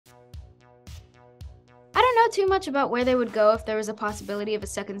know too much about where they would go if there was a possibility of a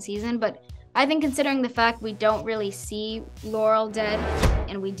second season, but I think considering the fact we don't really see Laurel dead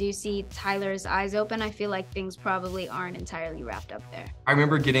and we do see Tyler's eyes open, I feel like things probably aren't entirely wrapped up there. I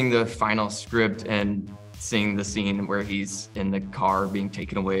remember getting the final script and seeing the scene where he's in the car being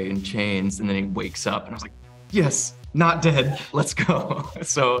taken away in chains, and then he wakes up, and I was like, yes, not dead, let's go.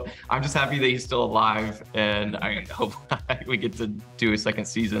 So I'm just happy that he's still alive, and I hope we get to do a second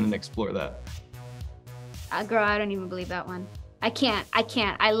season and explore that. Girl, I don't even believe that one. I can't.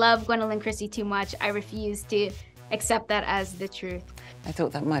 I love Gwendoline Christie too much. I refuse to accept that as the truth. I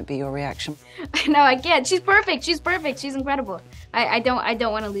thought that might be your reaction. No, I can't. She's perfect. She's perfect. She's incredible. I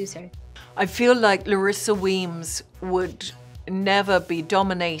don't want to lose her. I feel like Larissa Weems would never be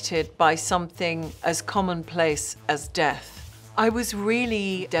dominated by something as commonplace as death. I was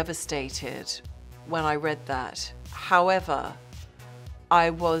really devastated when I read that. However, I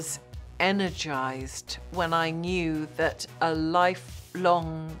was energized when I knew that a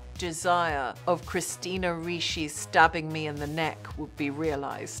lifelong desire of Christina Ricci stabbing me in the neck would be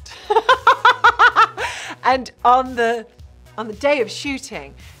realized. And on the day of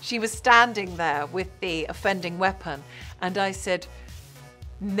shooting, she was standing there with the offending weapon, and I said,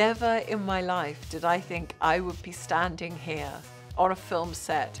 never in my life did I think I would be standing here on a film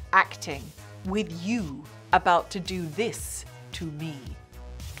set acting with you about to do this to me.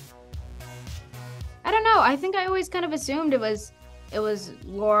 I don't know. I think I always kind of assumed it was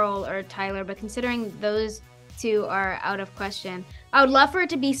Laurel or Tyler, but considering those two are out of question, I would love for it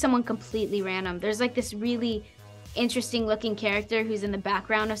to be someone completely random. There's like this really interesting looking character who's in the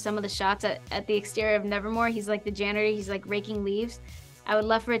background of some of the shots at the exterior of Nevermore. He's like the janitor. He's like raking leaves. I would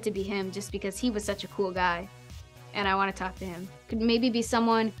love for it to be him just because he was such a cool guy and I want to talk to him. Could maybe be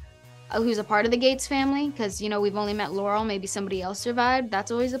someone who's a part of the Gates family, because, you know, we've only met Laurel. Maybe somebody else survived. That's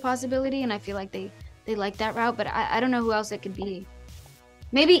always a possibility, and I feel like they like that route, but I don't know who else it could be.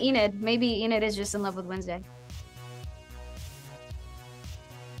 Maybe Enid. Maybe Enid is just in love with Wednesday.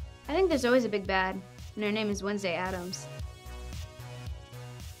 I think there's always a big bad, and her name is Wednesday Addams.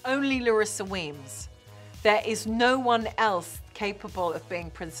 Only Larissa Weems. There is no one else capable of being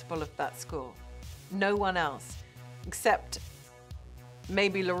principal of that school. No one else, except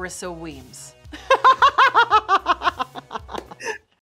maybe Larissa Weems.